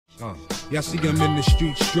Y'all see him in the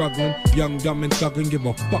streets struggling, young, dumb, and thugging, give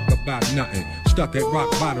a fuck about nothing. Stuck at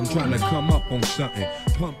rock bottom, trying to come up on something.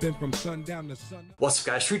 Pumping from sundown to sun. What's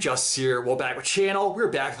up, guys? Street Justice here. Welcome back to the channel. We're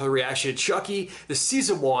back with a reaction to Chucky, the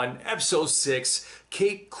season 1, episode 6.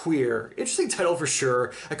 Kate Queer. Interesting title for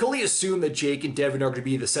sure. I can only assume that Jake and Devin are going to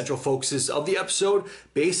be the central focuses of the episode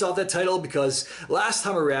based off that title, because last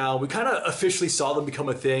time around we kind of officially saw them become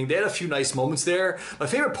a thing. They had a few nice moments there. My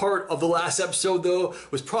favorite part of the last episode though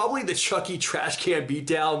was probably the Chucky trash can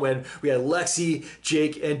beatdown when we had Lexi,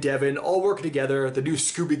 Jake, and Devin all working together, the new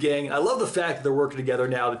Scooby Gang. I love the fact that they're working together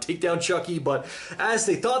now to take down Chucky, but as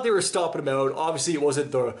they thought they were stopping him out, obviously it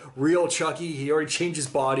wasn't the real Chucky. He already changed his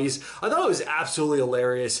bodies. I thought it was absolutely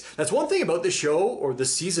hilarious. That's one thing about this show, or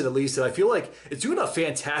this season at least, that I feel like it's doing a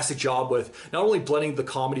fantastic job with not only blending the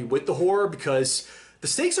comedy with the horror, because the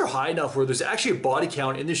stakes are high enough where there's actually a body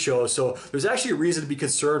count in the show, so there's actually a reason to be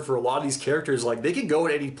concerned for a lot of these characters. Like, they can go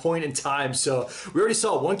at any point in time. So we already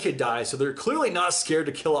saw one kid die, so they're clearly not scared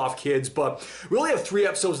to kill off kids, but we only have 3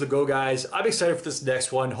 episodes to go, guys. I'm excited for this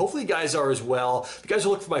next one. Hopefully you guys are as well. If you guys are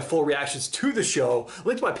looking for my full reactions to the show,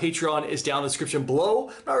 link to my Patreon is down in the description below.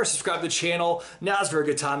 Remember to subscribe to the channel. Now's a very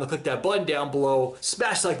good time to click that button down below.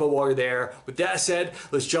 Smash the like button while you're there. With that said,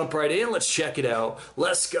 let's jump right in. Let's check it out.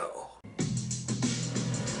 Let's go.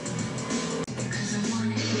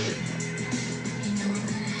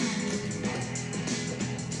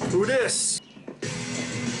 Who this?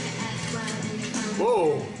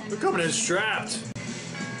 Whoa, they're coming in strapped.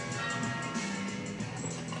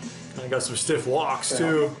 I got some stiff walks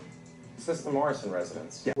too. Is this the Morrison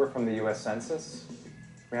residence? Yeah. We're from the U.S. Census.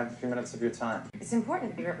 We have a few minutes of your time. It's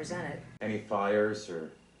important to be represented. Any fires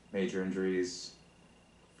or major injuries,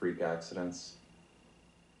 freak accidents?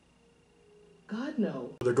 God, no.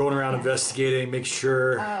 They're going around investigating, make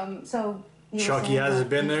sure so Chucky hasn't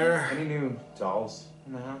been there. Any new dolls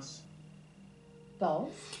in the house?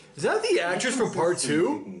 Dolls? Is that the actress from part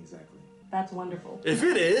 2? Exactly. That's wonderful. If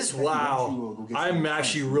it is, wow. I'm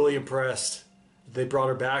actually really impressed they brought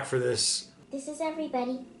her back for this. This is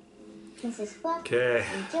everybody. Mrs. Fluff. Okay.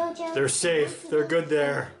 And Jojo. They're safe. They're good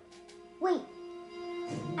there. Wait.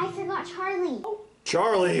 I forgot Charlie. Oh.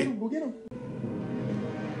 Charlie. Go get him.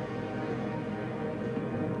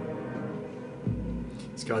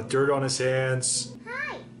 He's got dirt on his hands.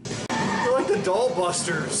 Hi. They're like the doll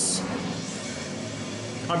busters.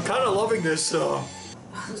 I'm kind of loving this though.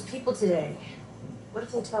 Those people today. What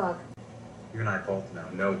if they talk? You and I both know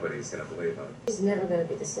nobody's gonna believe him. It's never gonna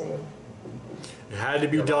be the same. It had to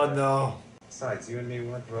be done though. Besides, you and me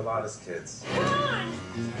went through a lot as kids.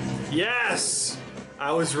 Yes!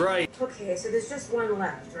 I was right. Okay, so there's just one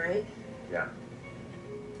left, right? Yeah.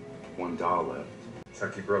 One doll left.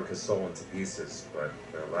 Chucky broke his soul into pieces, but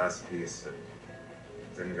the last piece, it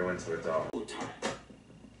didn't go into a doll.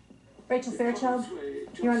 Rachel Fairchild,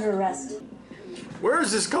 you're under arrest. Where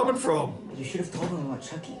is this coming from? You should have told him about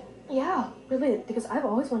Chucky. Yeah, really, because I've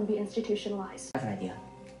always wanted to be institutionalized. I have an idea.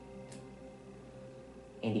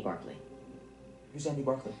 Andy Barkley. Who's Andy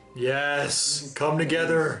Barkley? Yes, come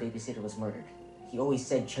together. His babysitter was murdered. He always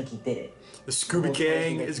said Chucky did it. The Scooby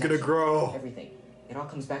Gang is gonna grow. Everything. It all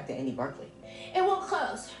comes back to Andy Barkley. It won't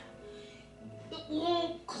close. It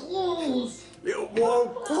won't close. It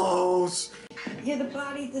won't close. You're the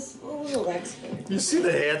body disposal expert. You see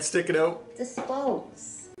the hand sticking out?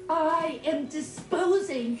 Dispose. I am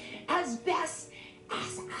disposing as best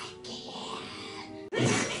as I can.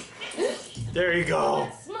 There you go.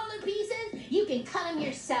 Smaller pieces, you can cut them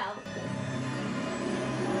yourself.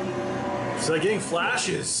 It's like getting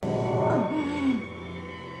flashes.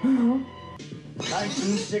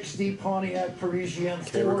 1960 Pontiac Parisienne.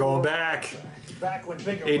 Okay, we're going back. Back when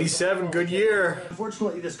bigger. 87, good year.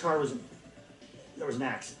 Unfortunately, this car was. There was an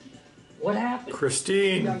accident. What happened? A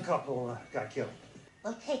Christine. young couple got killed.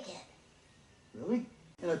 We'll take it. Really?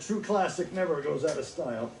 And a true classic never goes out of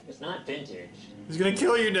style. It's not vintage, He's gonna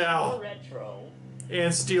kill you or now. retro,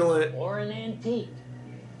 And steal it. or an antique.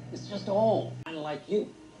 It's just old, kind of like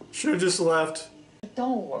you. Should've just left. But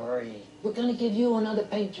don't worry, we're gonna give you another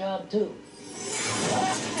paint job too.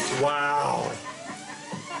 Wow.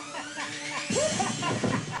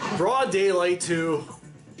 Broad daylight too.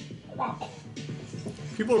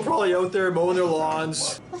 People are probably out there mowing their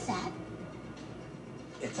lawns. What's that?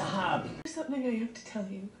 It's a hobby. There's something I have to tell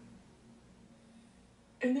you.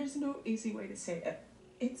 And there's no easy way to say it.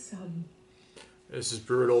 It's, This is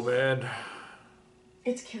brutal, man.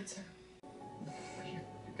 it's cancer. You're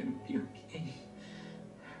gonna be okay.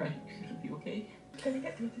 Right? You're gonna be okay. Can we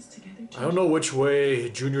get through this together, I don't know which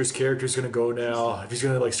way Junior's character is gonna go now. If he's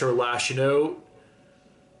gonna like start lashing out,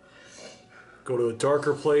 go to a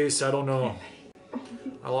darker place, I don't know.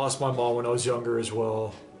 I lost my mom when I was younger as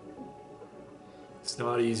well. It's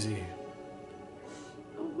not easy.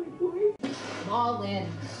 Oh my boy. I'm all in.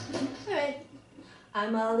 All right.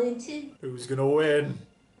 I'm all in too. Who's gonna win?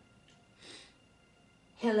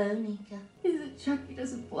 Hello, Nika. Is it Chucky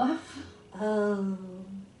doesn't bluff? Oh,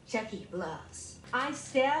 Chucky bluffs. I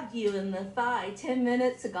stabbed you in the thigh 10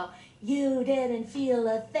 minutes ago. You didn't feel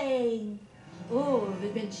a thing. Oh, if it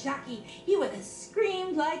had been Chucky, he would have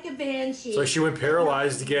screamed like a banshee. So she went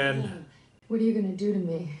paralyzed again. What are you gonna do to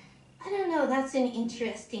me? I don't know, that's an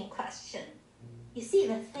interesting question. You see,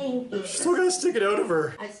 the thing is, Still gotta stick it out of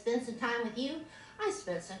her. I spent some time with you, I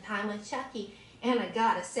spent some time with Chucky, and I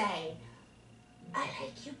gotta say, I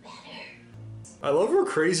like you better. I love her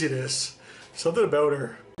craziness. Something about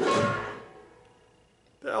her.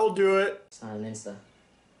 That'll do it. It's not an Insta.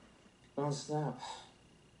 Don't snap.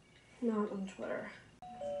 Not on Twitter.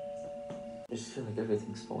 I just feel like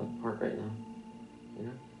everything's falling apart right now. You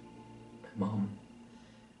know? My mom.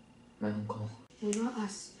 My uncle. You're not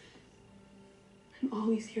us. I'm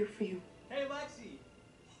always here for you. Hey, Lexi!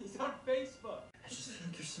 He's on Facebook! I just feel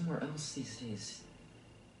like you're somewhere else these days.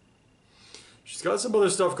 She's got some other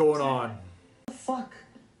stuff going on. What the fuck?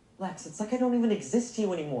 Lex, it's like I don't even exist to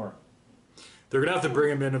you anymore. They're gonna have to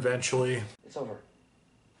bring him in eventually. It's over.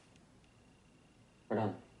 We're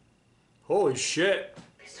done. Holy shit.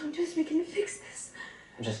 Please don't just make me fix this.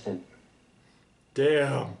 I'm just kidding.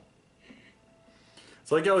 Damn.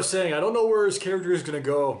 It's like I was saying, I don't know where his character is gonna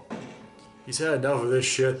go. He's had enough of this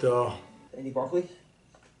shit though. Andy Barkley?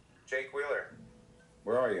 Jake Wheeler,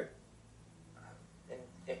 where are you?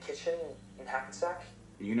 In kitchen in Hackensack?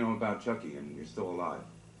 You know about Chucky and you're still alive.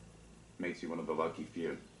 Makes you one of the lucky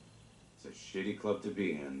few. It's a shitty club to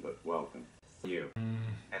be in, but welcome. You. And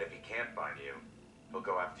if he can't find you, he'll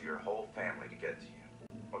go after your whole family to get to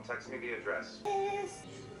you. Well, text me the address.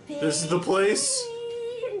 This is the place?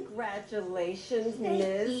 Congratulations, Thank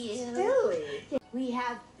Miss you. Stilly. We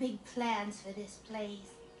have big plans for this place.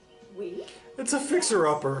 We? It's a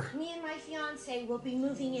fixer-upper. Me and my fiance will be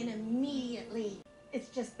moving in immediately. It's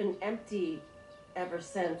just been empty ever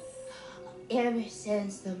since. Ever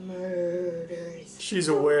since the murders. She's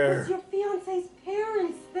aware. It's your fiance's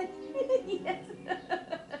parents that... Yes.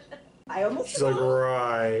 I almost She's like,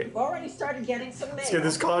 right. We've already started getting some mail. Let's get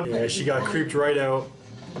this con. Yeah, she got creeped right out.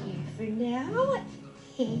 Here for now.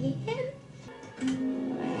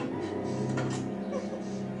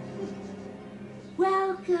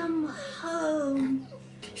 Welcome home.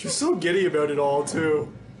 She's so giddy about it all,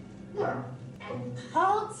 too.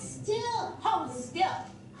 Hold still. Hold still.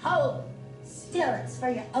 Hold still. It's for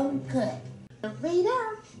your own good. Wait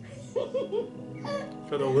up.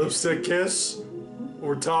 For the lipstick kiss?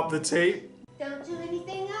 Or top the tape? Don't do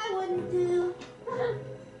anything I wouldn't do.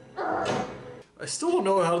 I still don't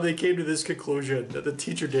know how they came to this conclusion, that the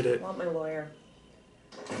teacher did it. I want my lawyer.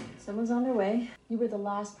 Someone's on their way. You were the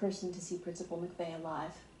last person to see Principal McVeigh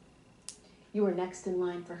alive. You were next in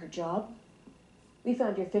line for her job. We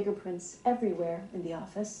found your fingerprints everywhere in the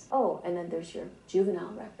office. Oh, and then there's your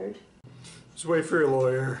juvenile record. Just wait for your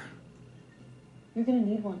lawyer. You're gonna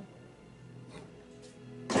need one.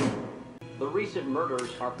 The recent murders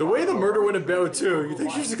are... The way the murder went about, too, you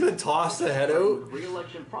think she's just gonna toss the head out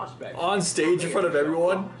Re-election prospects. on stage in front of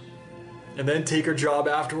everyone? And then take her job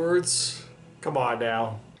afterwards? Come on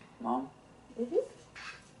now. Mom?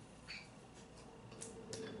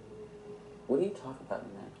 What do you talk about in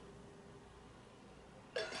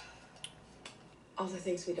that? All the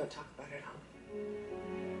things we don't talk about at home.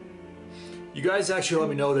 You guys actually let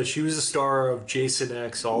me know that she was the star of Jason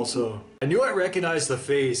X also. I knew I recognized the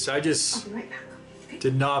face, I just I'll be right back.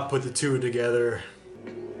 did not put the two together.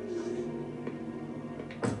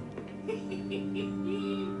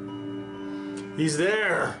 He's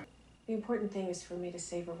there! The important thing is for me to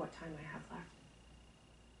savor what time I have left.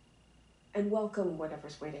 And welcome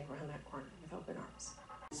whatever's waiting around that corner with open arms.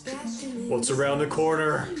 What's around the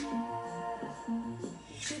corner?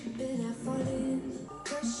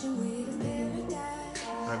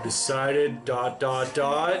 I've decided, ...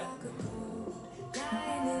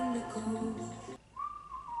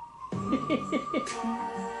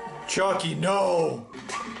 Chucky, no!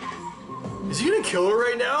 Is he gonna kill her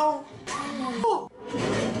right now? Oh.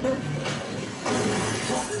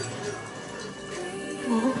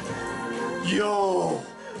 Yo!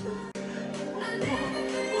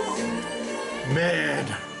 Man,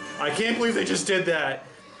 I can't believe they just did that.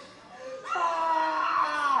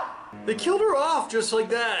 They killed her off just like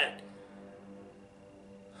that.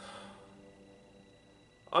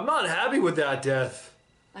 I'm not happy with that death.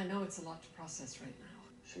 I know it's a lot to process right now.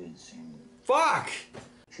 She didn't say anything. Fuck!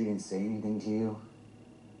 She didn't say anything to you?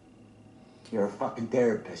 You're a fucking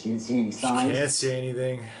therapist. You didn't see any signs? Can't say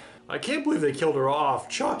anything. I can't believe they killed her off.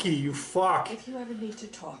 Chucky, you fuck. If you ever need to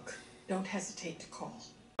talk, don't hesitate to call.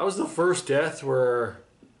 That was the first death where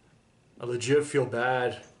I legit feel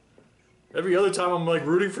bad. Every other time I'm like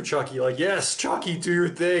rooting for Chucky. Like, yes, Chucky, do your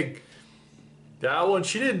thing. That one,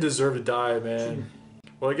 she didn't deserve to die, man.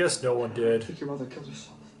 Well, I guess no one did. I think your mother killed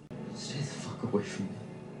herself. Stay the fuck away from me.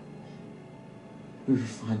 We were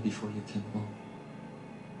fine before you came along.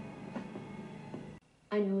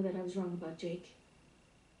 I know that I was wrong about Jake.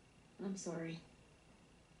 I'm sorry.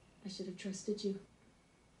 I should have trusted you.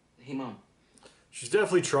 Hey, Mom. She's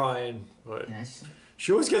definitely trying, but Can I say?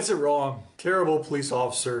 she always gets it wrong. Terrible police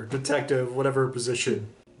officer, detective, whatever position.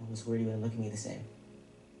 I was worried you wouldn't look at me the same.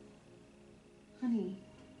 Honey,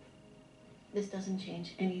 this doesn't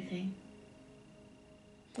change anything.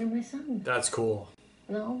 You're my son, That's cool.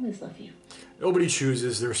 and I'll always love you. Nobody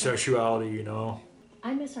chooses their sexuality, you know.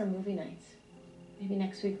 I miss our movie nights. Maybe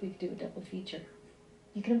next week we could do a double feature.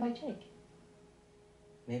 You can invite Jake.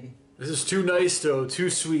 Maybe. This is too nice, though. Too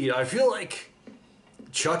sweet. I feel like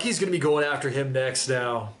Chucky's gonna be going after him next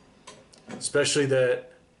now. Especially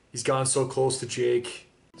that he's gone so close to Jake.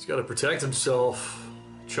 He's gotta protect himself.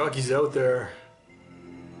 Chucky's out there.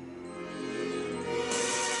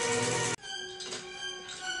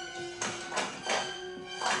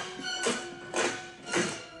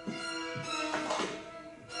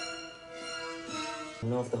 I don't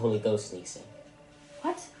know if the Holy Ghost sneaks in.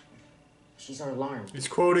 What? She's our alarm. He's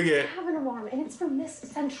quoting it. I have an alarm, and it's from this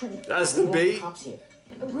century. That's the bait. Cops here.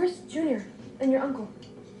 Where's Junior and your uncle?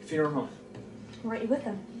 Funeral home. Why aren't you with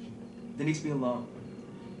them? They need to be alone.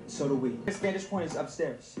 So do we. This vantage point is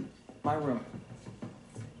upstairs. My room.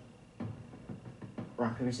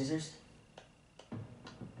 Rock, paper, scissors?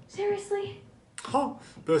 Seriously? Oh,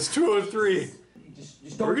 that's 203.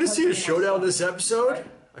 Just We're gonna see a showdown this episode.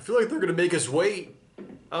 I feel like they're gonna make us wait.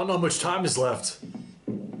 I don't know how much time is left.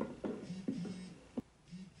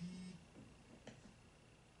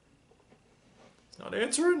 Not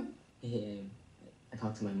answering? Yeah, I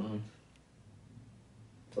talked to my mom.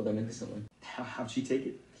 Told her I'm into someone. How'd she take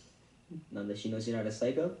it? Now that she knows you're not a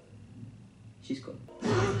psycho, she's cool.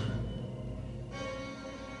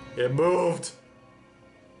 It moved.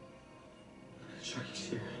 Chucky's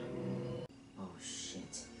here. Oh,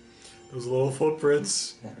 shit. Those little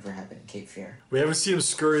footprints. That never happened in Cape Fear. We haven't seen him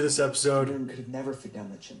scurry this episode. Could have never fit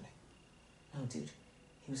down that chimney. No, dude.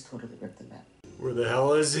 He was totally ripped in that. Where the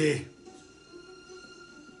hell is he?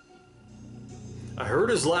 I heard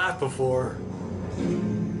his laugh before.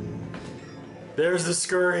 There's the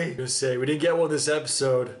scurry. I was gonna say, we didn't get one this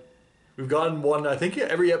episode. We've gotten one, I think,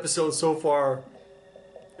 every episode so far.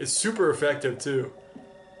 It's super effective, too.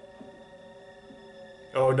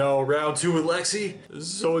 Oh no, round 2 with Lexi? This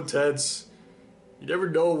is so intense. You never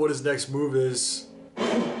know what his next move is.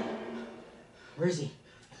 Where is he?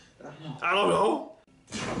 I don't know.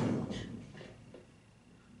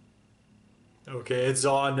 Okay, it's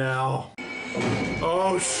on now.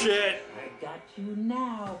 Oh shit! I got you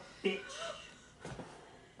now, bitch.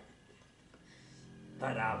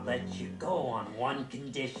 But I'll let you go on one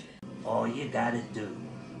condition. All you gotta do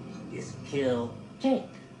is kill Jake.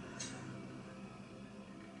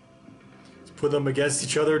 Let's put them against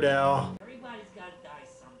each other now. Everybody's gotta die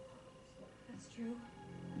sometimes. That's true.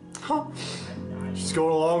 Huh. She's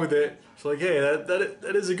going along with it. She's like, hey,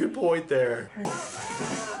 that is a good point there.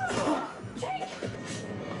 Let's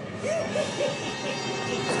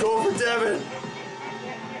go for Devin.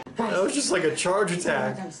 That was just like a charge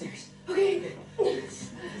attack. Downstairs. Okay.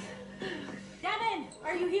 Devin,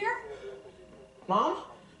 are you here? Mom?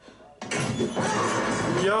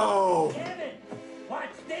 Yo! Kevin, watch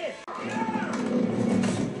this.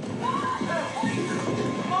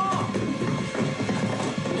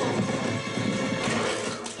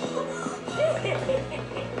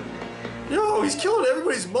 Yo, he's killing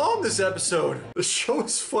everybody's mom this episode. The show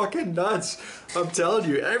is fucking nuts. I'm telling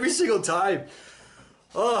you, every single time.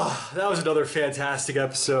 Oh, that was another fantastic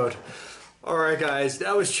episode. Alright guys,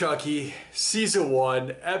 that was Chucky, Season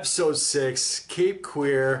 1, Episode 6, Cape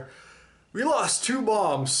Queer. We lost 2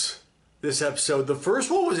 moms this episode. The first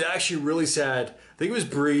one was actually really sad. I think it was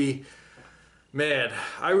Bree. Man,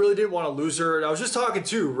 I really didn't want to lose her. And I was just talking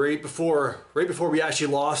too right before we actually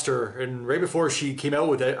lost her, and right before she came out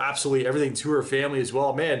with absolutely everything to her family as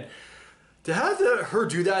well. Man, to have her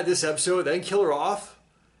do that this episode, then kill her off,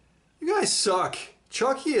 you guys suck.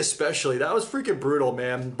 Chucky especially, that was freaking brutal,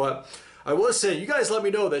 man. But I was saying, you guys let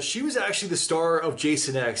me know that she was actually the star of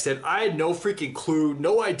Jason X, that I had no freaking clue,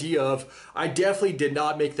 no idea of. I definitely did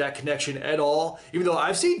not make that connection at all, even though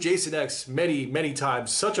I've seen Jason X many, many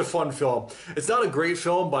times. Such a fun film. It's not a great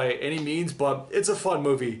film by any means, but it's a fun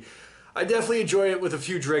movie. I definitely enjoy it with a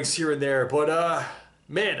few drinks here and there, but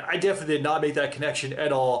man, I definitely did not make that connection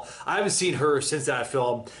at all. I haven't seen her since that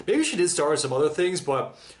film. Maybe she did star in some other things,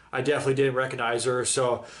 but I definitely didn't recognize her.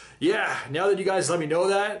 So yeah, now that you guys let me know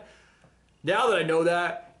that, now that I know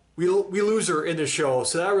that, we lose her in the show,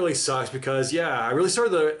 so that really sucks because, yeah, I really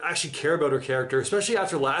started to actually care about her character, especially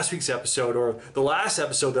after last week's episode, or the last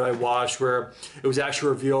episode that I watched, where it was actually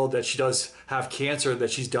revealed that she does have cancer,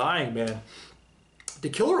 that she's dying, man. To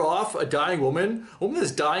kill her off, a dying woman, a woman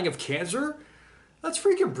that's dying of cancer, that's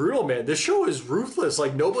freaking brutal, man. This show is ruthless,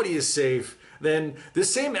 like nobody is safe. Then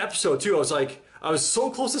this same episode, too, I was so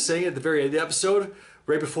close to saying it at the very end of the episode,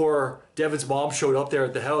 right before Devin's mom showed up there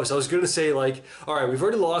at the house. I was going to say, like, all right, we've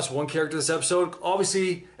already lost one character this episode.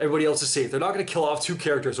 Obviously, everybody else is safe. They're not going to kill off two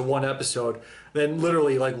characters in one episode. Then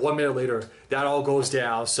literally, like, 1 minute later, that all goes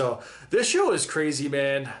down. So this show is crazy,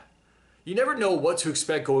 man. You never know what to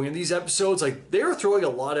expect going in these episodes. Like, they're throwing a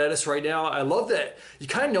lot at us right now. I love that you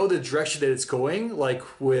kind of know the direction that it's going, like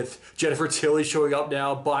with Jennifer Tilly showing up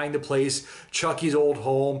now, buying the place, Chucky's old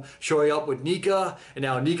home, showing up with Nika, and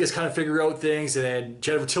now Nika's kind of figuring out things, and then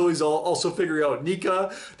Jennifer Tilly's also figuring out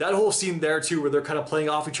Nika. That whole scene there, too, where they're kind of playing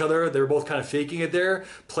off each other. They're both kind of faking it there,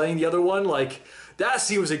 playing the other one, like... That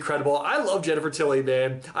scene was incredible. I love Jennifer Tilly,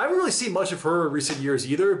 man. I haven't really seen much of her in recent years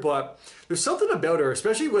either, but there's something about her,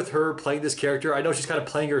 especially with her playing this character. I know she's kind of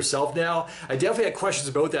playing herself now. I definitely had questions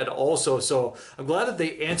about that also, so I'm glad that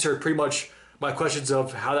they answered pretty much my questions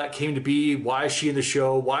of how that came to be, why is she in the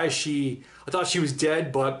show, why is she... I thought she was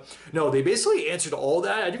dead, but no, they basically answered all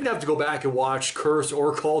that. I didn't even have to go back and watch Curse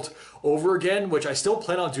or Cult over again, which I still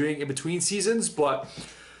plan on doing in between seasons, but...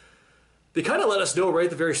 They kind of let us know right at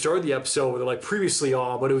the very start of the episode where they're like previously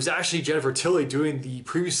on, but it was actually Jennifer Tilly doing the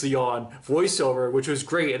previously on voiceover, which was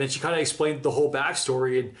great. And then she kind of explained the whole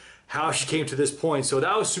backstory and how she came to this point. So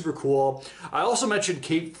that was super cool. I also mentioned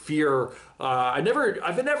Cape Fear. I've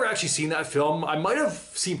never actually seen that film. I might have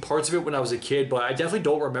seen parts of it when I was a kid, but I definitely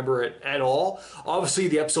don't remember it at all. Obviously,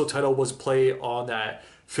 the episode title was play on that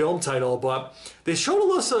film title, but they showed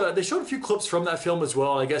a few clips from that film as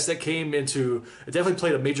well. I guess that it definitely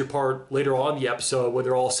played a major part later on in the episode where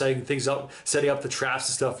they're all setting up the traps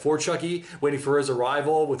and stuff for Chucky, waiting for his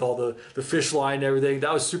arrival with all the fish line and everything.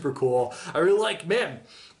 That was super cool. I really like, man,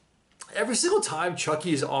 every single time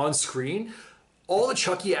Chucky is on screen, all the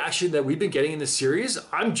Chucky action that we've been getting in this series,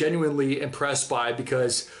 I'm genuinely impressed by,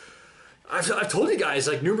 because I've told you guys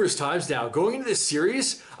like numerous times now, going into this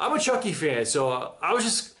series, I'm a Chucky fan, so I was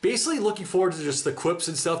just basically looking forward to just the quips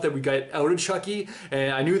and stuff that we got out of Chucky,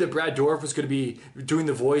 and I knew that Brad Dourif was going to be doing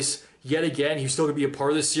the voice yet again. He's still going to be a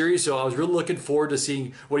part of this series, so I was really looking forward to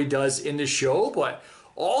seeing what he does in this show. But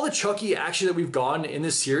all the Chucky action that we've gotten in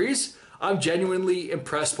this series, I'm genuinely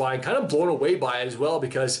impressed by and kind of blown away by it as well,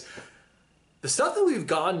 because the stuff that we've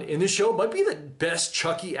gotten in this show might be the best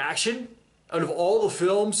Chucky action out of all the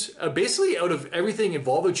films, basically out of everything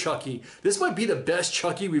involving Chucky. This might be the best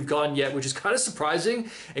Chucky we've gotten yet, which is kind of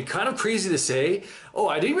surprising and kind of crazy to say. Oh,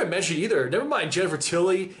 I didn't even mention either. Never mind Jennifer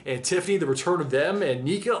Tilly and Tiffany, the return of them, and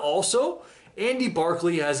Nika also. Andy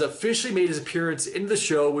Barclay has officially made his appearance in the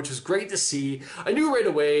show, which was great to see. I knew right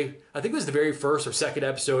away, I think it was the very first or second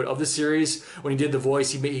episode of the series, when he did the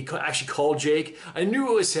voice, he actually called Jake. I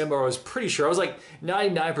knew it was him, or I was pretty sure. I was like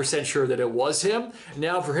 99% sure that it was him.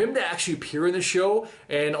 Now, for him to actually appear in the show,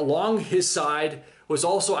 and along his side was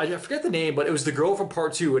also, I forget the name, but it was the girl from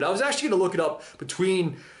part 2. And I was actually going to look it up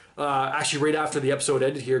between... actually, right after the episode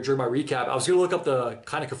ended here, during my recap, I was going to look up the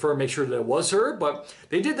kind of confirm, make sure that it was her, but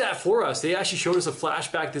they did that for us. They actually showed us a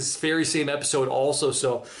flashback this very same episode also.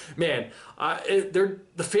 So, man,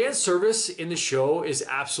 the fan service in the show is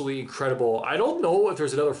absolutely incredible. I don't know if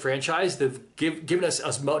there's another franchise that's given us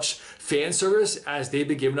as much fan service as they've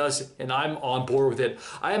been giving us, and I'm on board with it.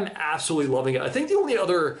 I am absolutely loving it. I think the only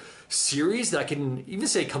other series that I can even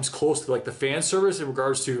say comes close to like the fan service in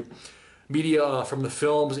regards to media from the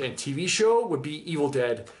films and TV show would be Evil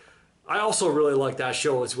Dead. I also really like that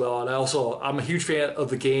show as well, and I'm a huge fan of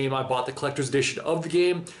the game. I bought the collector's edition of the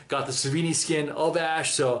game, got the Savini skin of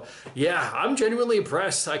Ash, so yeah, I'm genuinely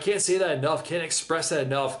impressed. I can't say that enough, can't express that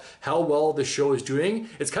enough, how well the show is doing.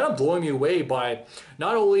 It's kind of blowing me away by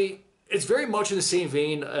not only, it's very much in the same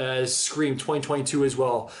vein as Scream 2022 as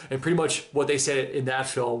well, and pretty much what they said in that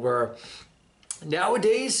film, where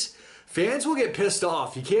nowadays, fans will get pissed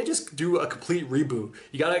off. You can't just do a complete reboot.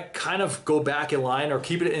 You gotta kind of go back in line or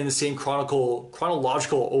keep it in the same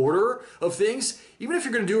chronological order of things. Even if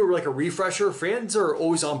you're gonna do like a refresher, fans are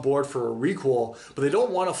always on board for a requel, but they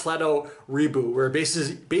don't want a flat out reboot where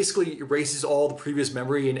it basically erases all the previous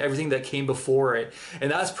memory and everything that came before it.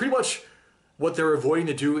 And that's pretty much what they're avoiding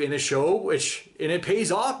to do in the show, and it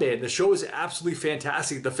pays off, man. The show is absolutely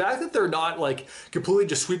fantastic. The fact that they're not like completely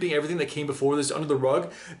just sweeping everything that came before this under the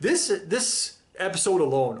rug, this episode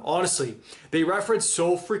alone, honestly, they reference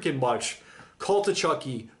so freaking much. Cult of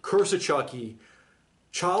Chucky, Curse of Chucky,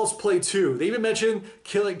 Child's Play 2. They even mentioned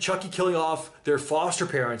Chucky killing off their foster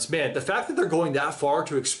parents. Man, the fact that they're going that far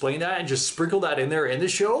to explain that and just sprinkle that in there in the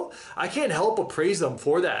show, I can't help but praise them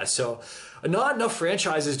for that. So not enough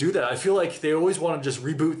franchises do that. I feel like they always want to just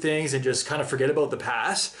reboot things and just kind of forget about the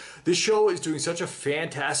past. This show is doing such a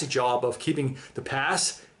fantastic job of keeping the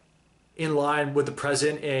past in line with the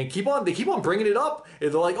present and they keep on bringing it up.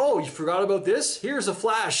 And they're like, oh, you forgot about this? Here's a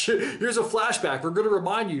flash. Here's a flashback. We're going to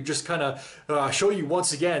remind you, just kind of show you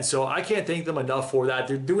once again. So I can't thank them enough for that.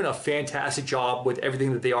 They're doing a fantastic job with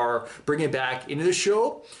everything that they are bringing back into the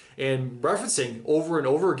show and referencing over and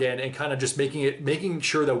over again and kind of just making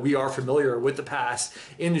sure that we are familiar with the past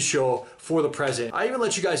in the show for the present. I even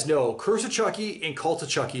let you guys know, Curse of Chucky and Cult of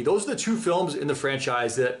Chucky, those are the two films in the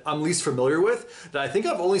franchise that I'm least familiar with, that I think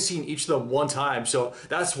I've only seen each of them one time. So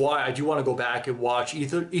that's why I do want to go back and watch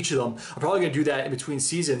each of them. I'm probably going to do that in between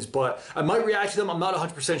seasons, but I might react to them. I'm not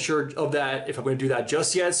 100% sure of that, if I'm going to do that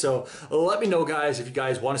just yet. So let me know, guys, if you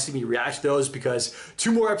guys want to see me react to those, because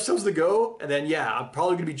 2 more episodes to go, and then yeah, I'm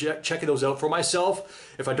probably going to be checking those out for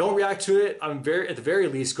myself. If I don't react to it, I'm at the very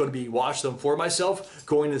least going to be watching them for myself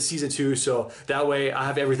going into season 2, so that way I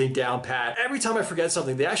have everything down pat. Every time I forget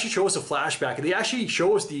something, they actually show us a flashback, and they actually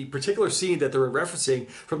show us the particular scene that they're referencing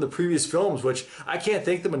from the previous films, which I can't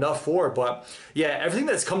thank them enough for. But yeah, everything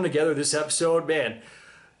that's coming together this episode, man,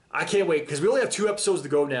 I can't wait, because we only have 2 episodes to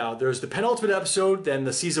go now. There's the penultimate episode, then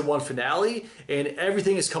the season 1 finale, and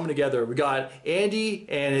everything is coming together. We got Andy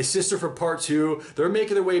and his sister from part 2. They're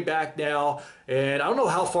making their way back now, and I don't know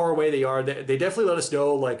how far away they are. They definitely let us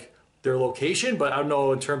know like their location, but I don't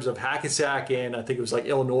know in terms of Hackensack and I think it was like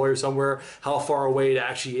Illinois or somewhere, how far away it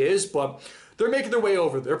actually is, but they're making their way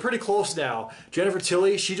over. They're pretty close now. Jennifer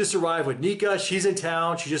Tilly, she just arrived with Nika. She's in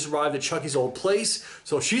town. She just arrived at Chucky's old place.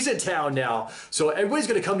 So she's in town now. So everybody's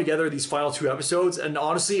going to come together these final 2 episodes. And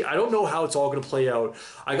honestly, I don't know how it's all going to play out.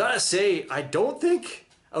 I got to say, I don't think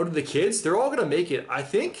out of the kids, they're all going to make it. I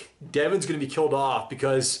think Devin's going to be killed off,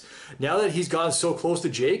 because now that he's gotten so close to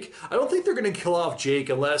Jake, I don't think they're going to kill off Jake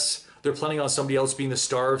unless they're planning on somebody else being the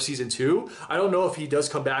star of season 2. I don't know if he does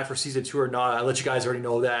come back for season 2 or not. I let you guys already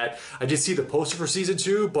know that. I did see the poster for season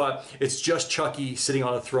 2, but it's just Chucky sitting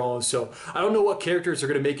on a throne. So I don't know what characters are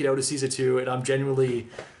going to make it out of season 2, and I'm genuinely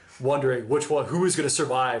wondering who is going to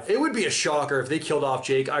survive. It would be a shocker if they killed off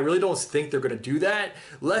Jake. I really don't think they're going to do that.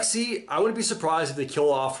 Lexi, I wouldn't be surprised if they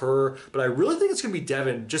kill off her, but I really think it's going to be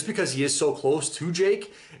Devin, just because he is so close to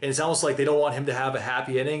Jake, and it's almost like they don't want him to have a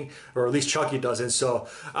happy ending, or at least Chucky doesn't. So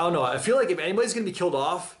I don't know. I feel like if anybody's going to be killed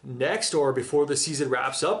off next or before the season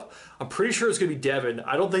wraps up, I'm pretty sure it's going to be Devin.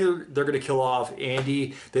 I don't think they're going to kill off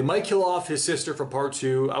Andy. They might kill off his sister from part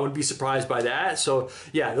 2. I wouldn't be surprised by that. So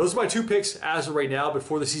yeah, those are my 2 picks as of right now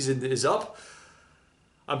before the season is up.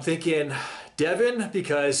 I'm thinking Devin,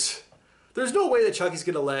 because there's no way that Chucky's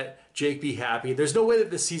going to let Jake be happy. There's no way that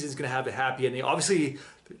this season's going to have a happy ending. Obviously,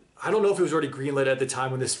 I don't know if it was already greenlit at the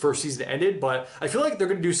time when this first season ended, but I feel like they're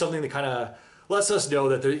going to do something that kind of lets us know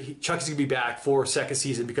that Chucky's going to be back for a second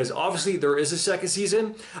season, because obviously there is a second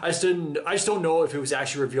season. I just don't know if it was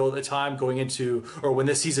actually revealed at the time going into, or when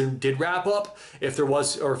this season did wrap up, if there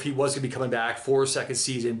was, or if he was going to be coming back for a second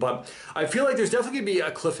season. But I feel like there's definitely going to be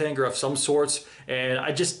a cliffhanger of some sorts, and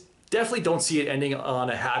I just definitely don't see it ending on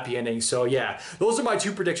a happy ending. So yeah, those are my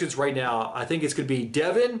 2 predictions right now. I think it's going to be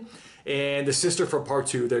Devin and the sister from part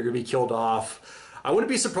 2. They're going to be killed off. I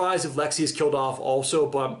wouldn't be surprised if Lexi is killed off also,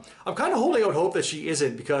 but I'm kind of holding out hope that she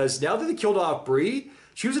isn't, because now that they killed off Bree,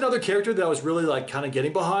 she was another character that I was really like kind of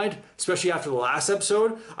getting behind, especially after the last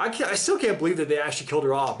episode. I still can't believe that they actually killed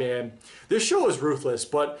her off, man. This show is ruthless,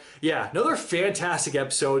 but yeah, another fantastic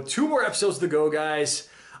episode. 2 more episodes to go, guys.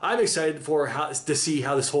 I'm excited to see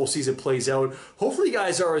how this whole season plays out. Hopefully you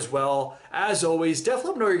guys are as well. As always, definitely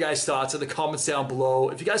let me know your guys' thoughts in the comments down below.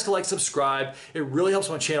 If you guys could like, subscribe, it really helps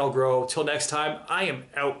my channel grow. Till next time, I am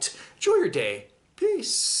out. Enjoy your day.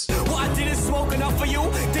 Peace. Well, I didn't smoke enough for you,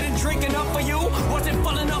 didn't drink enough for you, wasn't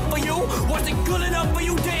full enough for you, wasn't good enough for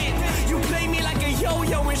you, damn. You play me like a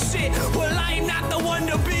yo-yo and shit. Well, I ain't not